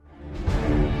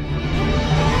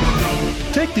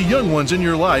Take the young ones in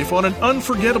your life on an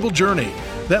unforgettable journey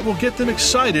that will get them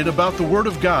excited about the Word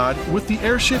of God with the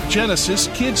Airship Genesis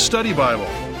Kids Study Bible.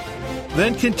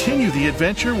 Then continue the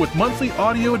adventure with monthly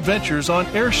audio adventures on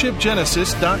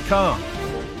airshipgenesis.com.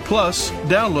 Plus,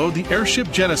 download the Airship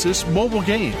Genesis mobile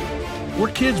game,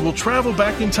 where kids will travel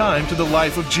back in time to the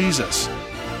life of Jesus.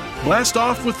 Blast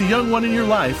off with the young one in your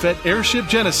life at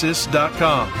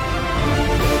airshipgenesis.com.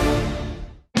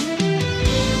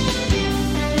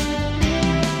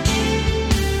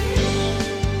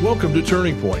 Welcome to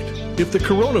Turning Point. If the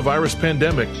coronavirus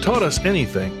pandemic taught us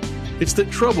anything, it's that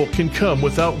trouble can come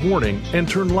without warning and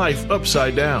turn life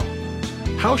upside down.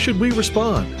 How should we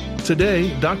respond?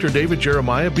 Today, Dr. David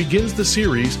Jeremiah begins the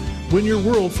series, When Your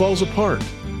World Falls Apart,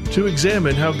 to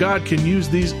examine how God can use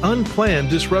these unplanned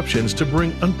disruptions to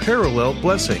bring unparalleled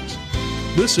blessings.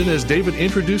 Listen as David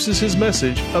introduces his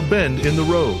message, A Bend in the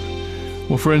Road.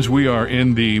 Well, friends, we are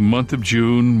in the month of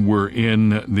June. We're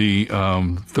in the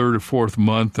third or fourth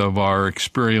month of our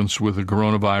experience with the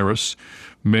coronavirus.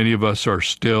 Many of us are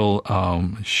still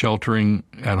sheltering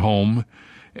at home,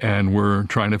 and we're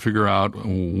trying to figure out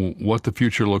what the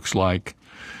future looks like.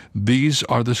 These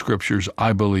are the scriptures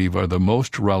I believe are the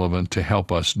most relevant to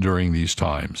help us during these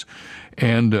times.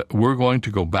 And we're going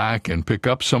to go back and pick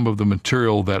up some of the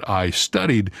material that I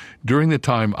studied during the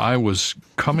time I was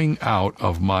coming out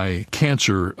of my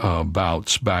cancer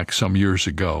bouts back some years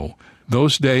ago.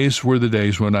 Those days were the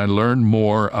days when I learned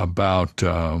more about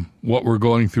what we're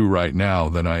going through right now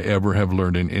than I ever have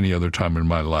learned in any other time in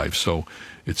my life. So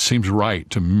it seems right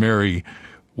to marry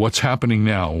what's happening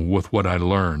now with what I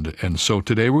learned. And so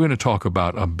today we're going to talk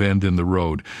about a bend in the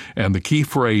road. And the key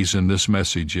phrase in this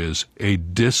message is a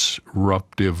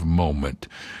disruptive moment.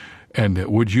 And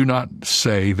would you not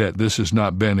say that this has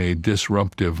not been a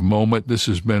disruptive moment? This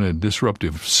has been a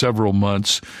disruptive several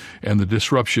months, and the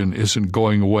disruption isn't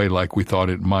going away like we thought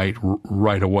it might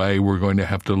right away. We're going to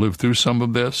have to live through some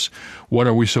of this. What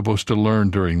are we supposed to learn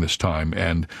during this time?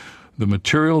 And the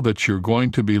material that you're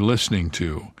going to be listening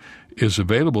to is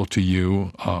available to you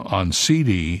on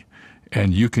CD,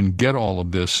 and you can get all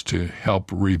of this to help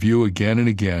review again and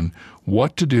again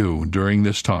what to do during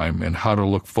this time and how to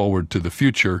look forward to the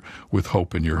future with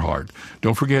hope in your heart.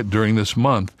 Don't forget, during this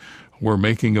month, we're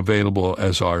making available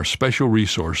as our special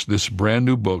resource this brand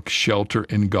new book, Shelter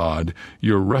in God,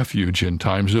 Your Refuge in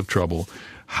Times of Trouble,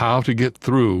 how to get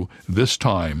through this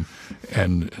time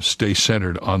and stay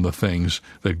centered on the things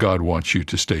that God wants you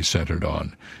to stay centered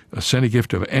on. Send a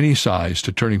gift of any size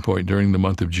to Turning Point during the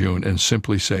month of June and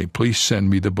simply say, please send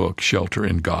me the book, Shelter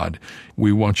in God.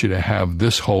 We want you to have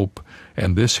this hope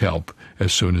and this help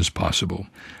as soon as possible.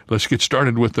 Let's get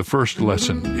started with the first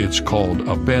lesson. It's called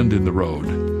A Bend in the Road.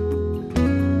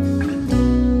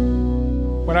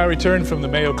 When I returned from the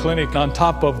Mayo Clinic, on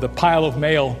top of the pile of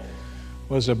mail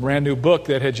was a brand new book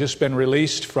that had just been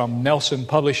released from Nelson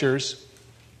Publishers,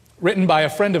 written by a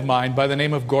friend of mine by the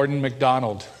name of Gordon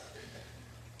MacDonald.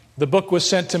 The book was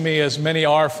sent to me, as many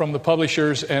are, from the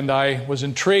publishers, and I was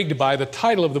intrigued by the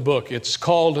title of the book. It's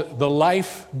called The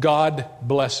Life God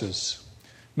Blesses.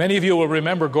 Many of you will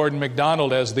remember Gordon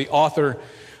MacDonald as the author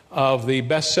of the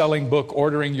best-selling book,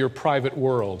 Ordering Your Private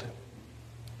World.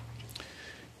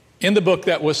 In the book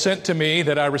that was sent to me,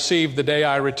 that I received the day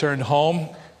I returned home,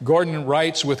 Gordon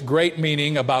writes with great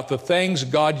meaning about the things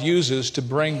God uses to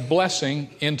bring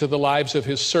blessing into the lives of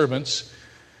his servants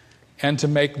and to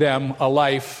make them a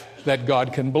life that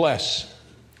God can bless.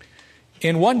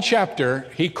 In one chapter,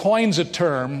 he coins a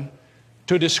term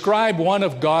to describe one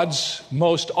of God's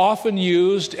most often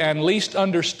used and least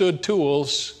understood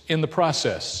tools in the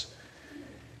process.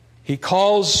 He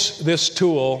calls this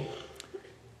tool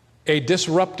a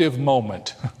disruptive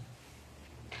moment.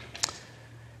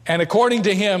 And according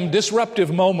to him,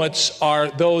 disruptive moments are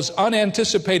those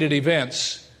unanticipated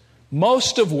events,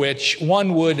 most of which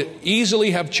one would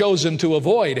easily have chosen to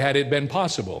avoid had it been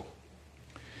possible.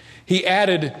 He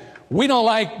added, we don't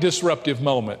like disruptive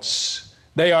moments.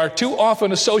 They are too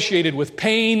often associated with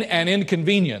pain and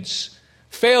inconvenience,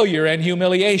 failure and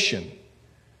humiliation.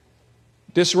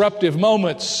 Disruptive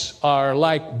moments are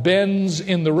like bends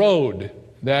in the road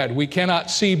that we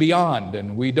cannot see beyond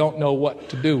and we don't know what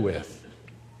to do with.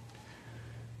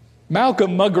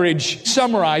 Malcolm Muggeridge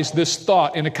summarized this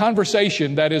thought in a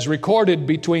conversation that is recorded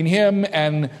between him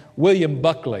and William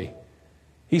Buckley.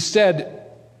 He said,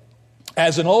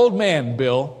 as an old man,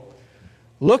 Bill,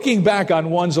 looking back on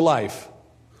one's life,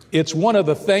 it's one of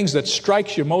the things that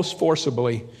strikes you most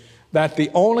forcibly that the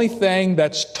only thing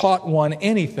that's taught one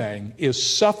anything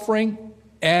is suffering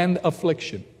and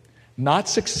affliction. Not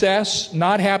success,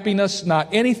 not happiness,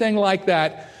 not anything like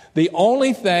that. The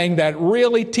only thing that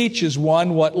really teaches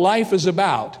one what life is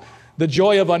about, the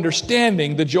joy of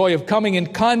understanding, the joy of coming in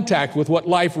contact with what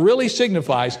life really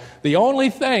signifies, the only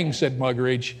thing, said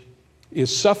Muggeridge,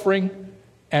 is suffering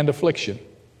and affliction.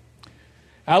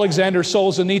 Alexander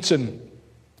Solzhenitsyn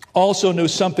also knew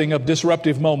something of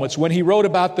disruptive moments when he wrote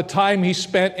about the time he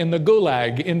spent in the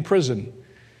Gulag in prison.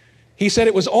 He said,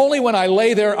 "It was only when I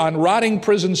lay there on rotting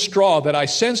prison straw that I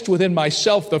sensed within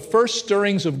myself the first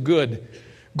stirrings of good.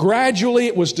 Gradually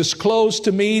it was disclosed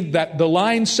to me that the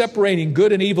line separating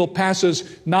good and evil passes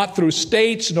not through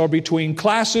states, nor between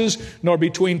classes, nor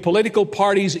between political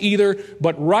parties either,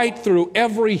 but right through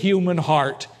every human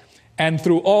heart and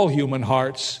through all human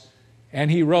hearts."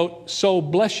 And he wrote, "So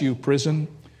bless you, prison.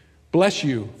 Bless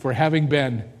you for having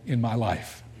been in my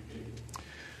life."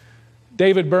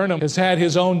 David Burnham has had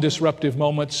his own disruptive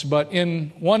moments, but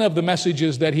in one of the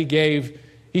messages that he gave,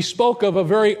 he spoke of a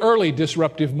very early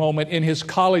disruptive moment in his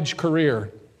college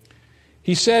career.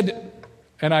 He said,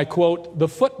 and I quote, "The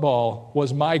football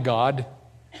was my God.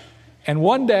 And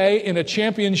one day in a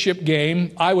championship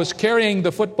game, I was carrying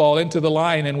the football into the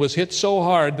line and was hit so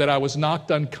hard that I was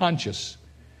knocked unconscious.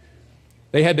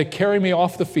 They had to carry me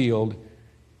off the field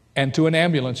and to an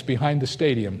ambulance behind the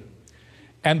stadium.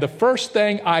 And the first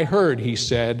thing I heard," he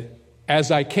said,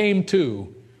 "as I came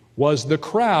to, was the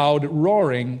crowd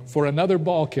roaring for another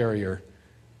ball carrier.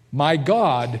 My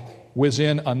God was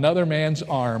in another man's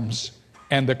arms,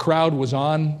 and the crowd was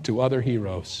on to other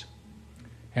heroes."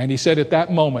 And he said, "At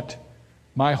that moment,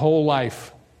 my whole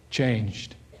life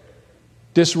changed."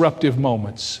 Disruptive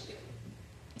moments.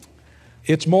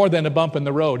 It's more than a bump in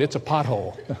the road, it's a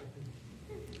pothole.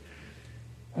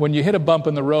 When you hit a bump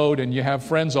in the road and you have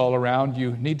friends all around,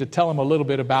 you need to tell them a little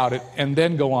bit about it and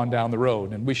then go on down the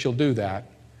road, and we shall do that.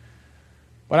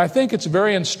 But I think it's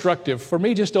very instructive for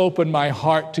me just to open my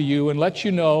heart to you and let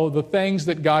you know the things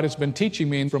that God has been teaching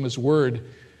me from His Word,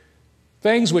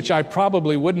 things which I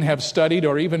probably wouldn't have studied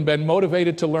or even been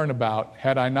motivated to learn about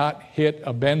had I not hit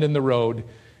a bend in the road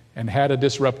and had a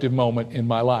disruptive moment in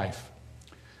my life.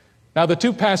 Now, the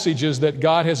two passages that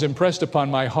God has impressed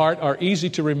upon my heart are easy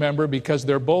to remember because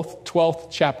they're both 12th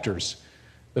chapters.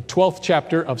 The 12th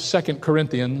chapter of 2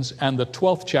 Corinthians and the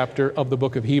 12th chapter of the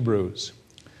book of Hebrews.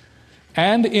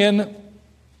 And in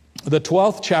the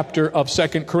 12th chapter of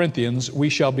 2 Corinthians, we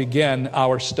shall begin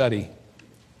our study.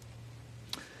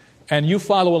 And you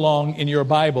follow along in your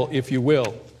Bible if you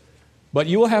will. But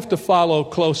you will have to follow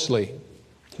closely,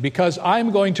 because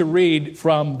I'm going to read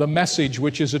from the Message,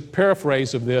 which is a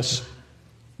paraphrase of this,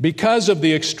 because of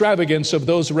the extravagance of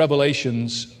those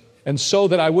revelations, and so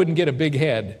that I wouldn't get a big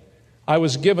head, I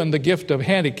was given the gift of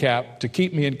handicap to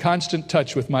keep me in constant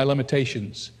touch with my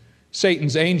limitations.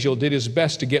 Satan's angel did his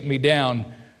best to get me down.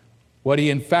 What he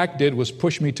in fact did was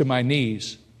push me to my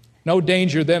knees. No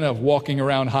danger then of walking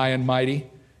around high and mighty.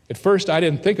 At first I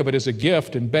didn't think of it as a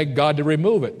gift and begged God to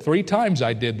remove it. 3 times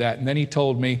I did that, and then he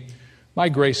told me, "My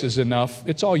grace is enough.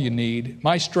 It's all you need.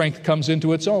 My strength comes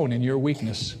into its own in your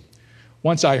weakness."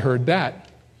 Once I heard that,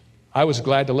 I was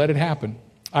glad to let it happen.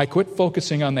 I quit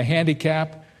focusing on the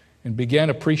handicap and began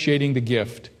appreciating the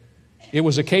gift. It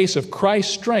was a case of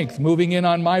Christ's strength moving in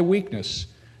on my weakness.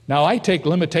 Now I take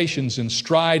limitations in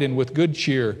stride and with good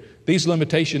cheer. These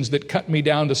limitations that cut me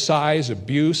down to size,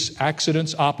 abuse,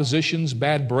 accidents, oppositions,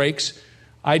 bad breaks,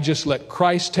 I just let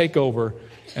Christ take over,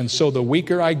 and so the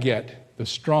weaker I get, the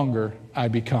stronger I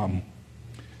become.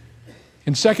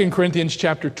 In 2 Corinthians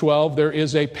chapter 12, there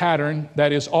is a pattern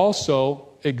that is also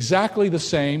exactly the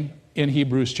same in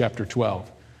Hebrews chapter 12.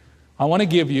 I want to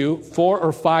give you 4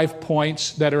 or 5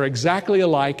 points that are exactly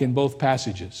alike in both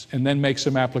passages, and then make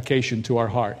some application to our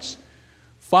hearts.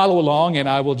 Follow along, and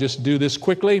I will just do this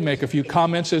quickly, make a few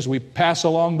comments as we pass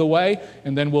along the way,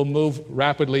 and then we'll move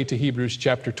rapidly to Hebrews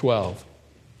chapter 12.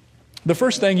 The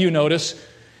first thing you notice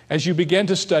as you begin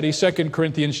to study 2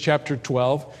 Corinthians chapter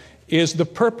 12 is the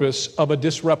purpose of a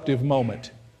disruptive moment.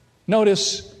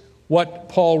 Notice what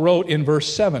Paul wrote in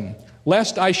verse 7.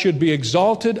 "Lest I should be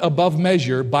exalted above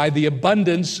measure by the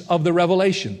abundance of the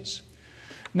revelations."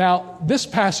 Now, this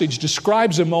passage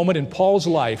describes a moment in Paul's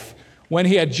life when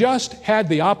he had just had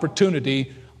the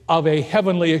opportunity of a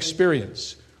heavenly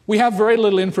experience. We have very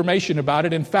little information about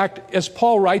it. In fact, as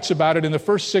Paul writes about it in the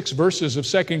first 6 verses of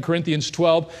 2 Corinthians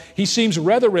 12, he seems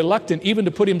rather reluctant even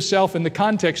to put himself in the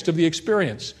context of the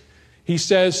experience. He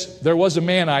says, "There was a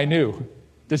man I knew."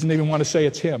 Doesn't even want to say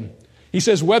it's him. He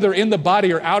says, "Whether in the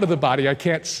body or out of the body, I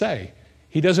can't say."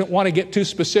 He doesn't want to get too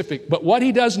specific. But what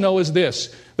he does know is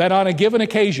this, that on a given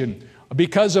occasion,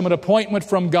 because of an appointment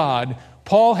from God,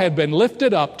 Paul had been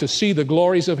lifted up to see the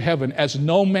glories of heaven as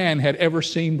no man had ever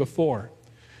seen before.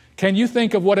 Can you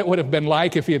think of what it would have been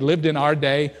like if he had lived in our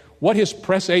day? What his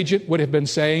press agent would have been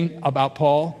saying about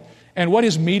Paul? And what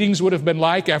his meetings would have been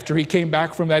like after he came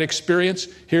back from that experience?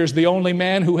 Here's the only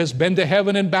man who has been to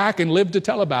heaven and back and lived to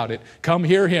tell about it. Come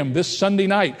hear him this Sunday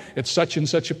night at such and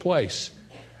such a place.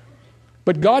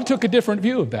 But God took a different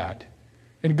view of that.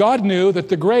 And God knew that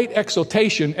the great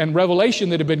exaltation and revelation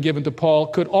that had been given to Paul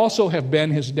could also have been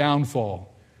his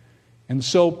downfall. And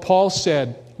so Paul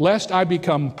said, lest I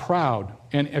become proud,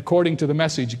 and according to the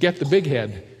message, get the big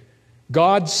head,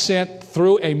 God sent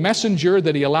through a messenger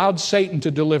that he allowed Satan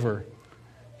to deliver.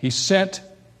 He sent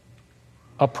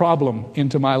a problem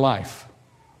into my life.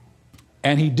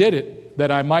 And he did it that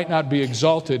I might not be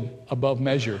exalted above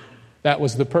measure. That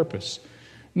was the purpose.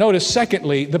 Notice,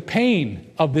 secondly, the pain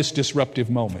of this disruptive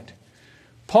moment.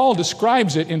 Paul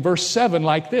describes it in verse 7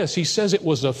 like this. He says it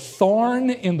was a thorn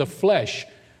in the flesh.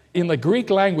 In the Greek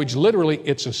language, literally,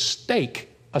 it's a stake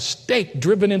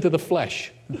driven into the flesh.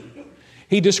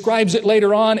 He describes it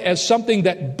later on as something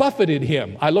that buffeted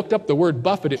him. I looked up the word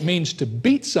buffet. It means to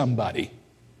beat somebody.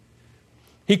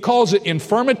 He calls it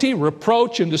infirmity,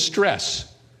 reproach, and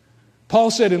distress. Paul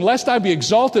said, unless I be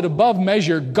exalted above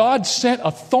measure, God sent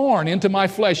a thorn into my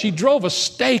flesh. He drove a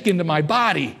stake into my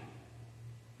body.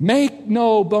 Make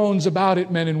no bones about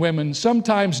it, men and women.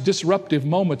 Sometimes disruptive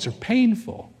moments are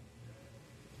painful.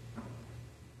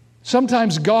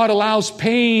 Sometimes God allows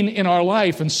pain in our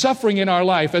life and suffering in our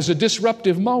life as a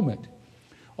disruptive moment.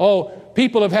 Oh,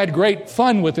 people have had great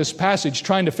fun with this passage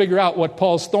trying to figure out what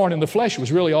Paul's thorn in the flesh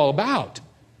was really all about.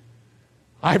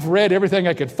 I've read everything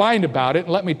I could find about it, and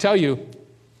let me tell you,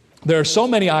 there are so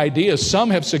many ideas.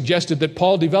 Some have suggested that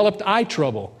Paul developed eye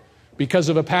trouble because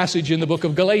of a passage in the book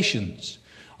of Galatians.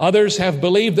 Others have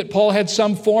believed that Paul had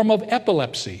some form of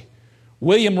epilepsy.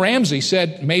 William Ramsey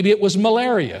said maybe it was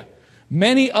malaria.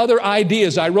 Many other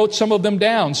ideas, I wrote some of them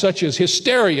down, such as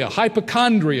hysteria,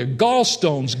 hypochondria,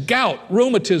 gallstones, gout,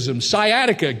 rheumatism,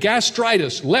 sciatica,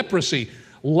 gastritis, leprosy,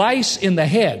 lice in the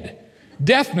head,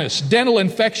 deafness, dental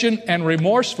infection, and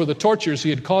remorse for the tortures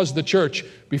he had caused the church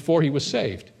before he was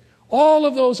saved. All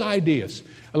of those ideas.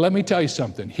 Let me tell you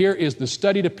something. Here is the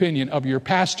studied opinion of your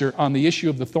pastor on the issue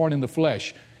of the thorn in the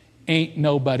flesh. Ain't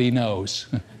nobody knows.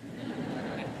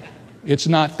 It's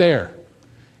not there.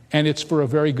 And it's for a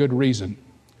very good reason.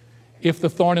 If the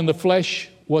thorn in the flesh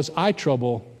was eye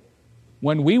trouble,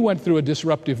 when we went through a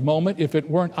disruptive moment, if it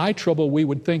weren't eye trouble, we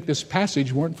would think this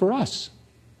passage weren't for us.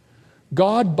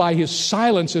 God, by his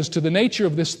silence as to the nature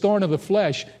of this thorn of the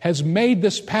flesh, has made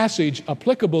this passage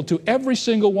applicable to every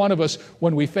single one of us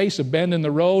when we face a bend in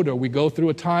the road or we go through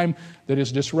a time that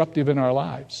is disruptive in our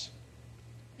lives.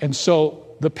 And so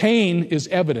the pain is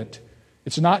evident.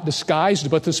 It's not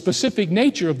disguised, but the specific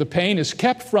nature of the pain is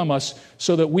kept from us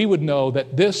so that we would know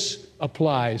that this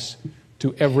applies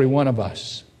to every one of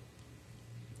us.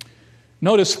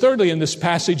 Notice, thirdly, in this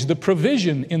passage, the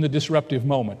provision in the disruptive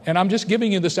moment. And I'm just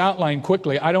giving you this outline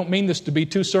quickly. I don't mean this to be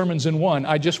two sermons in one.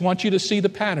 I just want you to see the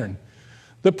pattern.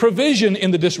 The provision in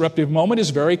the disruptive moment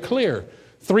is very clear.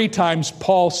 3 times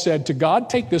Paul said to God,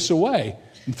 take this away.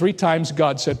 And 3 times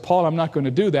God said, Paul, I'm not going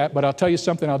to do that, but I'll tell you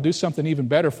something, I'll do something even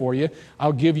better for you.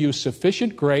 I'll give you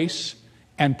sufficient grace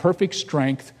and perfect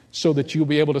strength so that you'll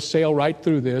be able to sail right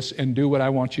through this and do what I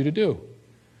want you to do.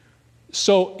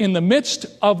 So in the midst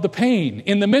of the pain,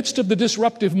 in the midst of the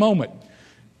disruptive moment,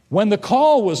 when the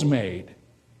call was made,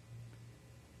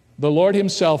 the Lord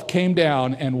himself came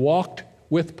down and walked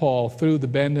with Paul through the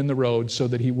bend in the road so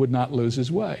that he would not lose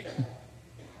his way.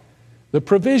 The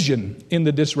provision in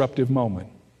the disruptive moment.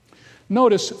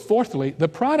 Notice, fourthly, the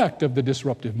product of the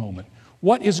disruptive moment.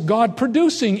 What is God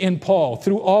producing in Paul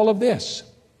through all of this?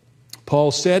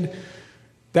 Paul said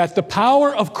that the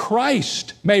power of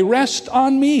Christ may rest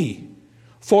on me,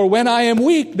 for when I am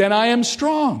weak, then I am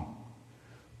strong.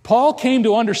 Paul came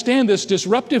to understand this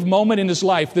disruptive moment in his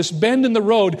life, this bend in the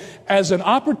road, as an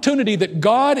opportunity that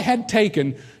God had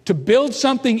taken to build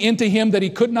something into him that he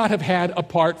could not have had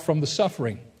apart from the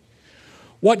suffering.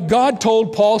 What God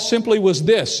told Paul simply was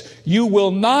this: you will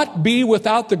not be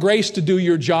without the grace to do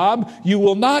your job. You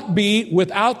will not be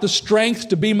without the strength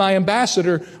to be my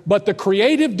ambassador. But the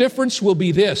creative difference will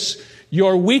be this: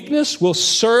 your weakness will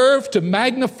serve to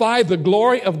magnify the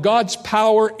glory of God's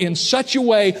power in such a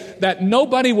way that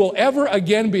nobody will ever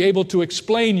again be able to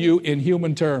explain you in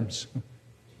human terms.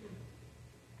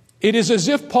 It is as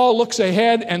if Paul looks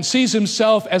ahead and sees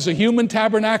himself as a human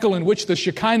tabernacle in which the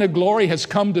Shekinah glory has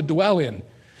come to dwell in.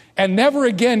 And never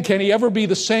again can he ever be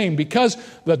the same, because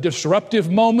the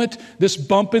disruptive moment, this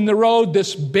bump in the road,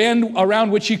 this bend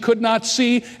around which he could not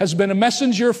see, has been a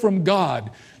messenger from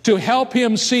God to help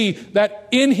him see that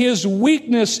in his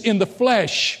weakness in the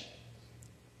flesh,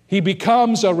 he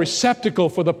becomes a receptacle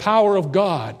for the power of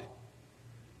God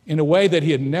in a way that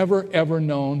he had never, ever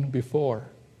known before.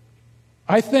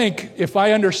 I think if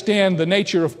I understand the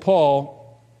nature of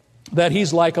Paul, that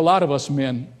he's like a lot of us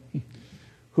men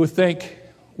who think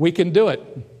we can do it.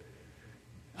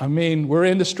 I mean, we're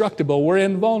indestructible, we're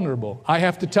invulnerable. I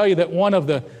have to tell you that one of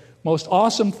the most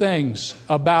awesome things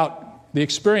about the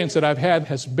experience that I've had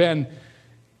has been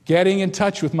getting in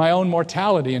touch with my own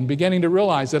mortality and beginning to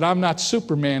realize that I'm not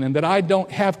Superman and that I don't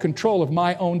have control of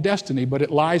my own destiny, but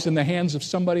it lies in the hands of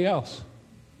somebody else.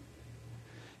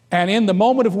 And in the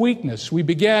moment of weakness, we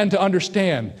began to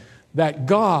understand that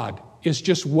God is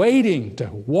just waiting to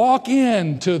walk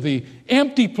into the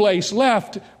empty place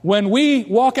left when we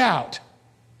walk out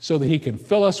so that he can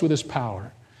fill us with his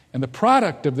power. And the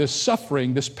product of this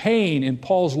suffering, this pain in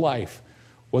Paul's life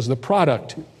was the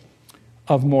product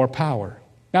of more power.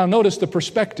 Now notice the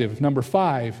perspective, number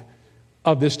 5,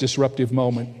 of this disruptive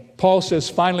moment. Paul says,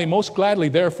 finally, most gladly,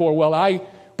 therefore, will I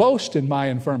boast in my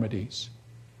infirmities,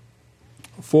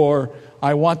 for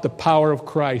I want the power of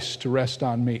Christ to rest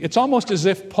on me. It's almost as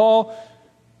if Paul,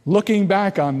 looking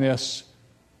back on this,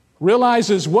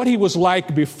 realizes what he was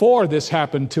like before this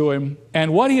happened to him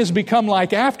and what he has become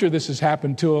like after this has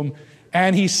happened to him.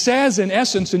 And he says, in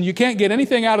essence, and you can't get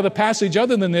anything out of the passage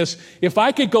other than this, if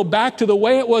I could go back to the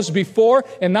way it was before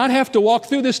and not have to walk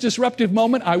through this disruptive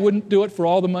moment, I wouldn't do it for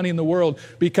all the money in the world.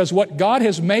 Because what God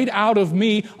has made out of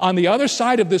me on the other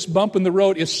side of this bump in the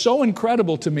road is so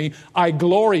incredible to me. I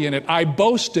glory in it. I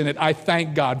boast in it. I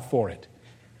thank God for it.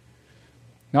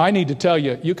 Now, I need to tell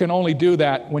you, you can only do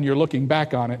that when you're looking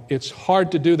back on it. It's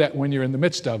hard to do that when you're in the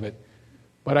midst of it.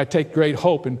 But I take great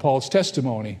hope in Paul's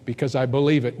testimony because I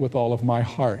believe it with all of my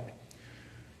heart.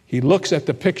 He looks at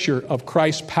the picture of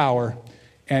Christ's power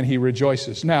and he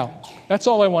rejoices. Now, that's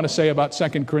all I want to say about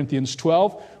 2 Corinthians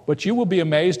 12, but you will be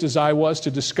amazed as I was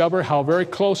to discover how very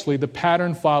closely the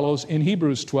pattern follows in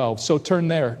Hebrews 12. So turn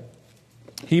there.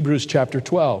 Hebrews chapter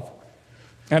 12.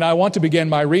 And I want to begin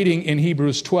my reading in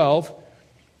Hebrews 12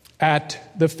 at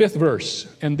the 5th verse.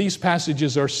 And these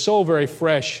passages are so very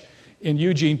fresh in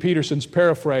Eugene Peterson's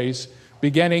paraphrase,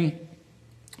 beginning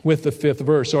with the 5th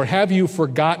verse. Or have you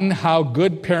forgotten how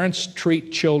good parents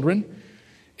treat children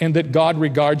and that God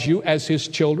regards you as his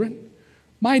children?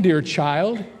 My dear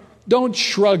child, don't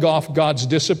shrug off God's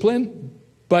discipline,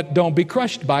 but don't be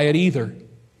crushed by it either.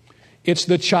 It's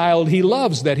the child he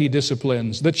loves that he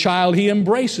disciplines. The child he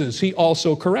embraces, he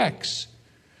also corrects.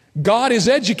 God is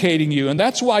educating you, and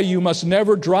that's why you must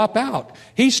never drop out.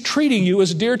 He's treating you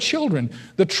as dear children.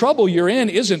 The trouble you're in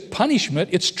isn't punishment,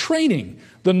 it's training,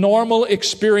 the normal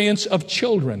experience of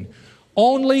children.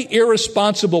 Only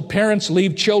irresponsible parents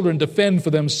leave children to fend for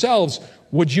themselves.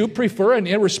 Would you prefer an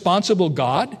irresponsible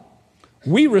God?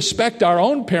 We respect our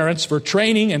own parents for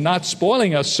training and not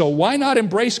spoiling us, so why not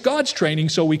embrace God's training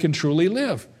so we can truly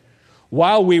live?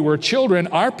 While we were children,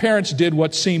 our parents did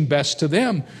what seemed best to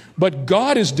them. But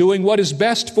God is doing what is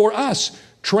best for us,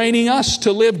 training us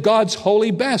to live God's holy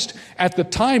best. At the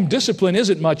time, discipline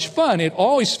isn't much fun. It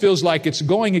always feels like it's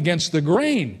going against the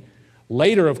grain.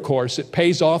 Later, of course, it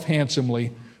pays off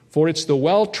handsomely, for it's the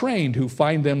well-trained who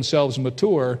find themselves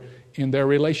mature in their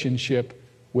relationship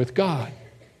with God.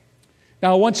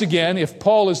 Now, once again, if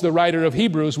Paul is the writer of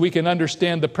Hebrews, we can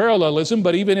understand the parallelism,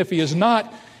 but even if he is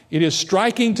not, it is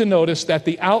striking to notice that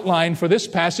the outline for this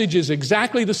passage is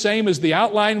exactly the same as the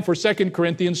outline for 2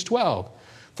 Corinthians 12.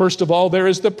 First of all, there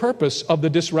is the purpose of the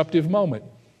disruptive moment.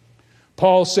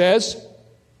 Paul says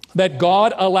that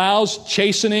God allows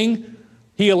chastening,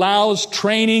 he allows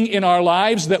training in our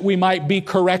lives that we might be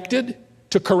corrected,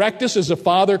 to correct us as a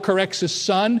father corrects his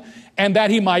son, and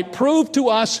that he might prove to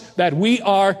us that we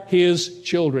are his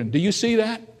children. Do you see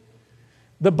that?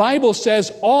 The Bible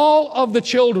says all of the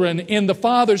children in the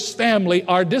Father's family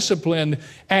are disciplined.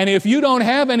 And if you don't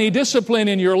have any discipline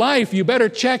in your life, you better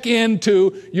check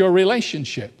into your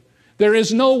relationship. There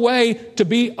is no way to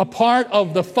be a part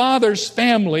of the Father's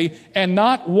family and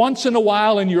not once in a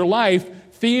while in your life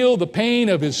feel the pain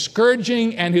of his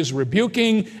scourging and his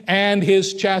rebuking and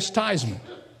his chastisement.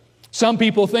 Some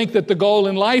people think that the goal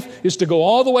in life is to go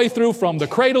all the way through from the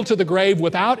cradle to the grave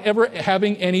without ever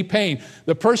having any pain.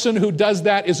 The person who does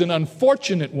that is an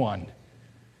unfortunate one,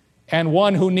 and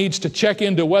one who needs to check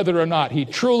into whether or not he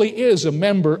truly is a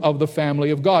member of the family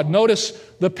of God. Notice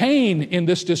the pain in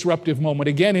this disruptive moment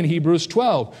again in Hebrews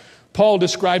 12. Paul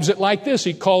describes it like this.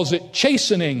 He calls it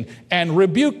chastening and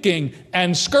rebuking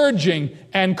and scourging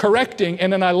and correcting.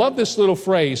 And then I love this little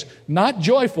phrase, not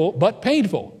joyful, but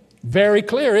painful. Very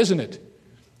clear, isn't it?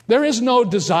 There is no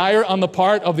desire on the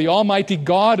part of the Almighty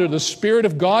God or the Spirit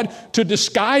of God to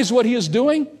disguise what he is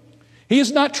doing. He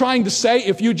is not trying to say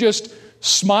if you just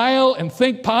smile and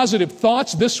think positive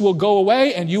thoughts, this will go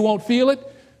away and you won't feel it.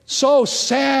 So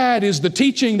sad is the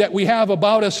teaching that we have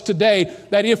about us today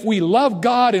that if we love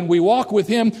God and we walk with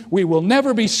Him, we will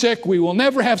never be sick, we will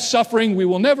never have suffering, we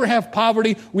will never have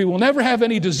poverty, we will never have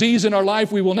any disease in our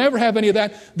life, we will never have any of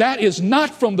that. That is not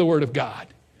from the Word of God.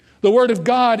 The Word of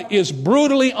God is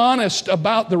brutally honest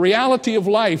about the reality of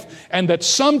life, and that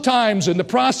sometimes in the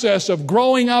process of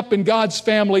growing up in God's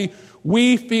family,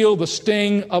 we feel the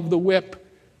sting of the whip.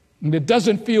 And it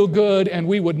doesn't feel good, and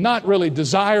we would not really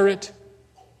desire it.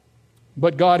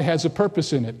 But God has a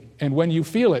purpose in it. And when you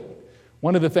feel it,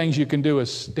 one of the things you can do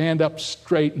is stand up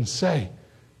straight and say,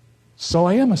 so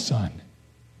I am a son.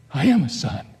 I am a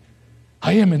son.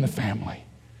 I am in the family.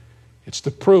 It's the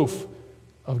proof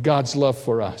of God's love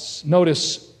for us.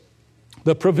 Notice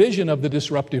the provision of the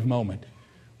disruptive moment.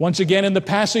 Once again in the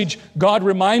passage, God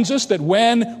reminds us that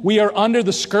when we are under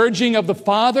the scourging of the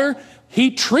Father, He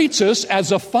treats us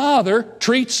as a father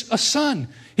treats a son.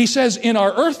 He says in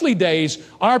our earthly days,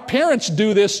 our parents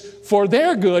do this for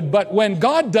their good, but when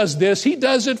God does this, He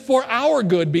does it for our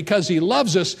good because He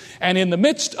loves us. And in the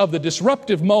midst of the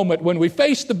disruptive moment, when we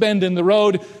face the bend in the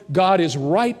road, God is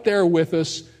right there with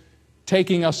us,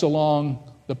 taking us along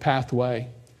the pathway.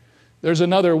 There's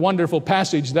another wonderful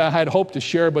passage that I had hoped to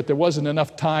share, but there wasn't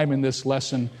enough time in this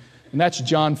lesson, and that's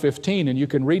John 15, and you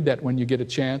can read that when you get a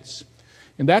chance.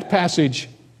 In that passage,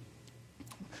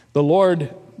 the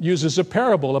Lord uses a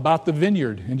parable about the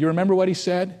vineyard. And do you remember what He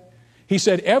said? He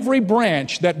said, every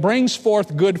branch that brings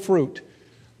forth good fruit,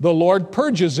 the Lord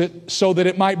purges it so that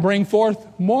it might bring forth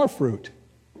more fruit.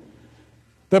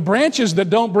 The branches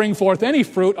that don't bring forth any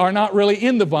fruit are not really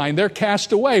in the vine. They're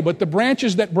cast away. But the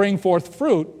branches that bring forth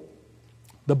fruit,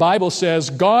 the Bible says,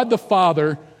 God the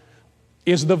Father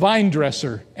is the vine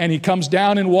dresser, and He comes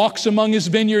down and walks among His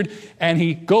vineyard, and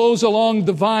He goes along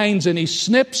the vines and He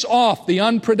snips off the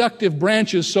unproductive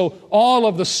branches so all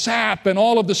of the sap and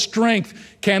all of the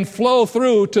strength can flow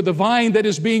through to the vine that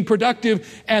is being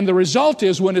productive, and the result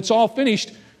is when it's all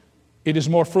finished, it is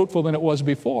more fruitful than it was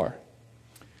before.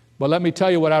 But let me tell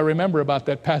you what I remember about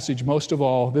that passage most of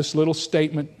all, this little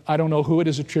statement. I don't know who it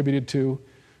is attributed to,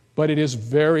 but it is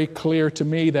very clear to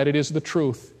me that it is the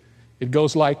truth. It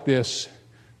goes like this: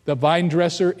 the vine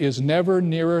dresser is never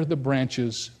nearer the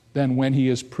branches than when he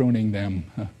is pruning them.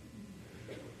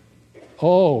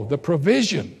 Oh, the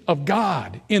provision of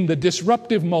God in the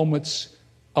disruptive moments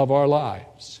of our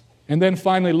lives. And then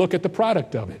finally, look at the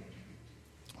product of it.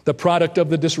 The product of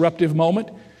the disruptive moment,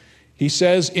 he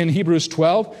says in Hebrews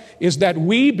 12, is that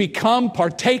we become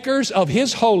partakers of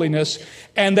His holiness,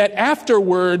 and that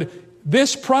afterward,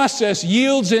 this process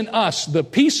yields in us the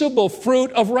peaceable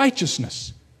fruit of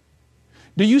righteousness.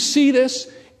 Do you see this?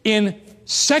 In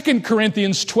 2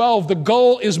 Corinthians 12, the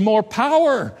goal is more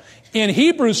power. In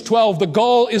Hebrews 12, the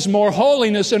goal is more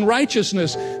holiness and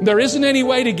righteousness. There isn't any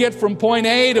way to get from point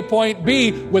A to point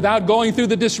B without going through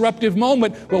the disruptive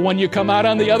moment. But when you come out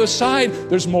on the other side,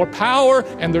 there's more power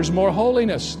and there's more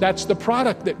holiness. That's the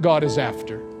product that God is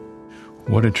after.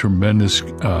 What a tremendous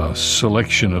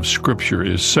selection of Scripture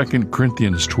is 2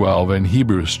 Corinthians 12 and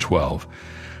Hebrews 12.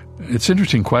 It's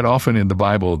interesting, quite often in the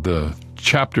Bible, the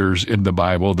chapters in the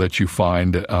Bible that you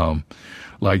find,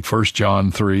 like 1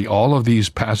 John 3, all of these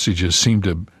passages seem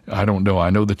to, I don't know, I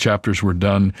know the chapters were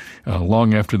done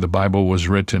long after the Bible was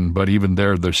written, but even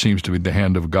there seems to be the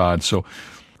hand of God. So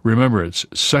remember, it's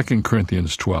 2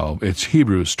 Corinthians 12, it's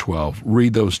Hebrews 12.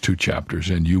 Read those two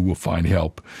chapters and you will find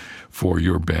help for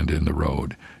your bend in the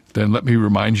road. Then let me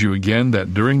remind you again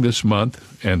that during this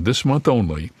month, and this month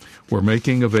only, we're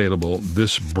making available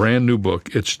this brand new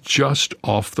book. It's just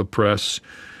off the press.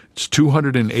 It's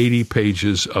 280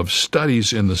 pages of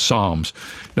studies in the Psalms.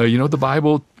 Now, you know, the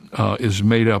Bible is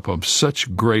made up of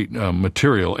such great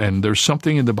material, and there's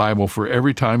something in the Bible for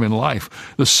every time in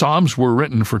life. The Psalms were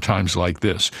written for times like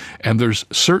this, and there's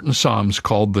certain Psalms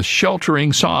called the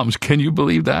sheltering Psalms. Can you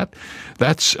believe that?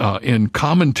 That's in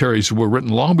commentaries that were written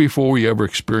long before we ever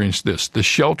experienced this, the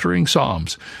sheltering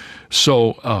Psalms.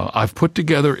 So I've put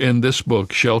together in this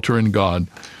book, Shelter in God,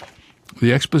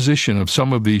 the exposition of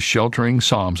some of these sheltering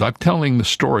Psalms. I'm telling the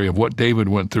story of what David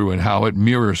went through and how it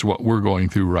mirrors what we're going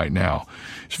through right now.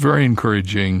 It's very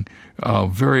encouraging,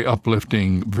 very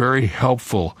uplifting, very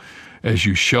helpful as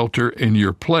you shelter in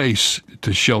your place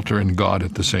to shelter in God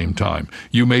at the same time.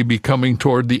 You may be coming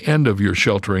toward the end of your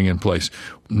sheltering in place.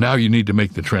 Now you need to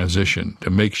make the transition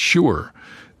to make sure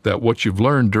that what you've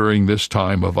learned during this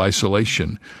time of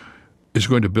isolation is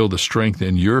going to build a strength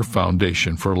in your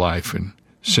foundation for life and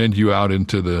send you out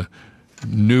into the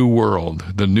new world,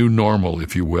 the new normal,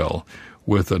 if you will,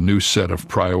 with a new set of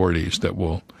priorities that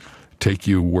will take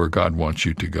you where God wants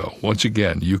you to go. Once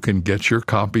again, you can get your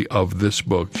copy of this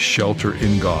book, Shelter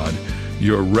in God,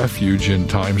 Your Refuge in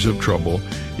Times of Trouble.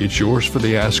 It's yours for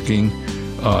the asking,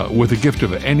 with a gift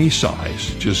of any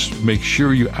size. Just make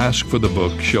sure you ask for the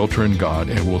book, Shelter in God,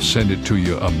 and we'll send it to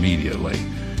you immediately.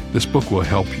 This book will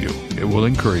help you. It will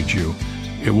encourage you.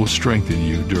 It will strengthen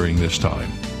you during this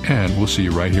time. And we'll see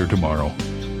you right here tomorrow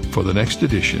for the next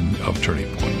edition of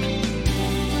Turning Point.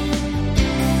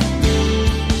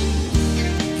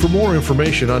 For more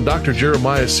information on Dr.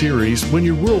 Jeremiah's series, When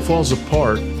Your World Falls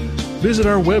Apart, visit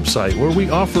our website where we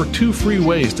offer 2 free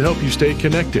ways to help you stay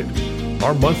connected: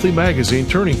 our monthly magazine,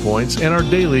 Turning Points, and our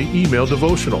daily email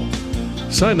devotional.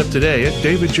 Sign up today at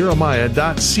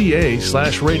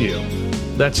davidjeremiah.ca/radio.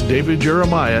 That's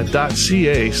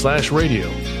davidjeremiah.ca/radio.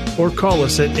 Or call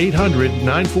us at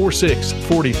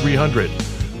 800-946-4300.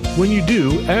 When you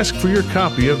do, ask for your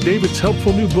copy of David's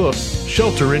helpful new book,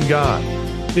 Shelter in God.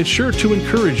 It's sure to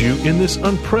encourage you in this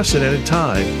unprecedented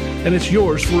time, and it's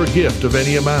yours for a gift of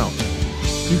any amount.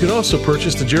 You can also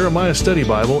purchase the Jeremiah Study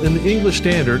Bible in the English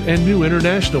Standard and New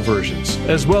International versions,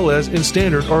 as well as in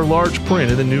standard or large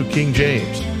print in the New King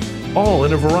James, all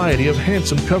in a variety of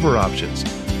handsome cover options.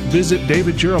 Visit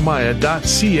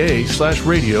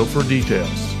davidjeremiah.ca/radio for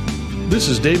details. This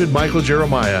is David Michael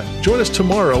Jeremiah. Join us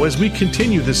tomorrow as we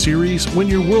continue the series, When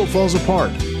Your World Falls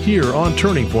Apart, here on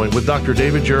Turning Point with Dr.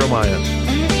 David Jeremiah.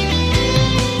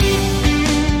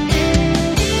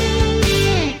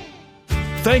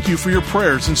 Thank you for your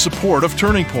prayers and support of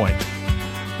Turning Point.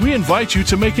 We invite you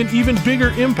to make an even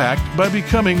bigger impact by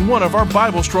becoming one of our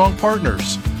Bible Strong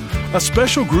partners, a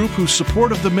special group whose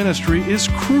support of the ministry is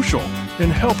crucial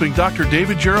in helping Dr.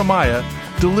 David Jeremiah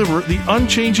deliver the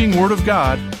unchanging Word of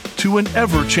God to an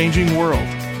ever-changing world.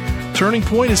 Turning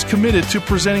Point is committed to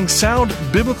presenting sound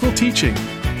biblical teaching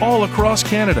all across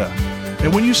Canada.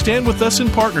 And when you stand with us in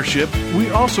partnership,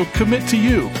 we also commit to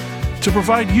you to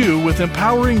provide you with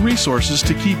empowering resources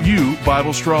to keep you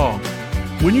Bible strong.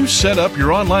 When you set up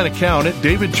your online account at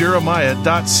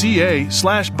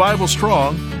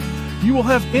davidjeremiah.ca/BibleStrong, you will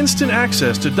have instant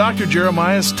access to Dr.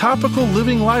 Jeremiah's topical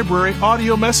Living Library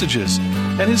audio messages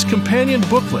and his companion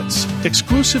booklets,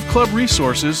 exclusive club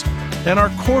resources, and our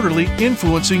quarterly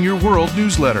Influencing Your World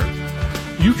newsletter.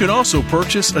 You can also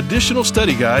purchase additional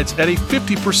study guides at a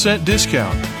 50%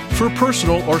 discount for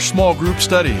personal or small group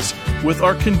studies with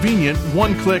our convenient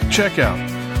one-click checkout.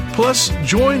 Plus,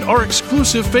 join our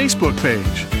exclusive Facebook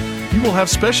page. You will have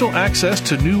special access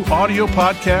to new audio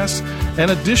podcasts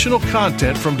and additional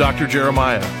content from Dr.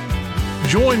 Jeremiah.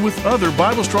 Join with other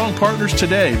Bible Strong partners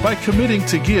today by committing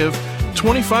to give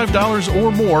 $25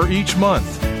 or more each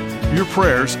month. Your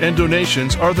prayers and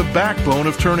donations are the backbone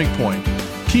of Turning Point,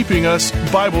 keeping us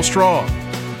Bible Strong.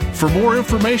 For more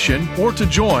information or to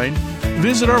join,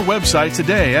 visit our website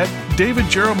today at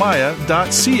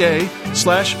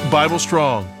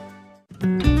davidjeremiah.ca/BibleStrong.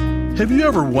 Have you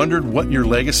ever wondered what your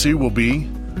legacy will be?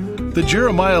 The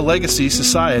Jeremiah Legacy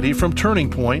Society from Turning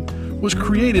Point was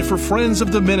created for friends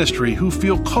of the ministry who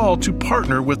feel called to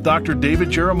partner with Dr.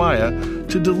 David Jeremiah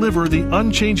to deliver the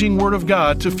unchanging Word of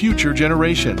God to future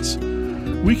generations.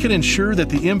 We can ensure that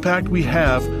the impact we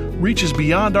have reaches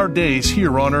beyond our days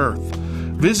here on earth.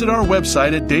 Visit our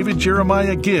website at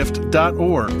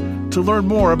davidjeremiahgift.org to learn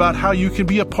more about how you can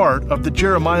be a part of the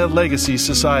Jeremiah Legacy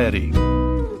Society.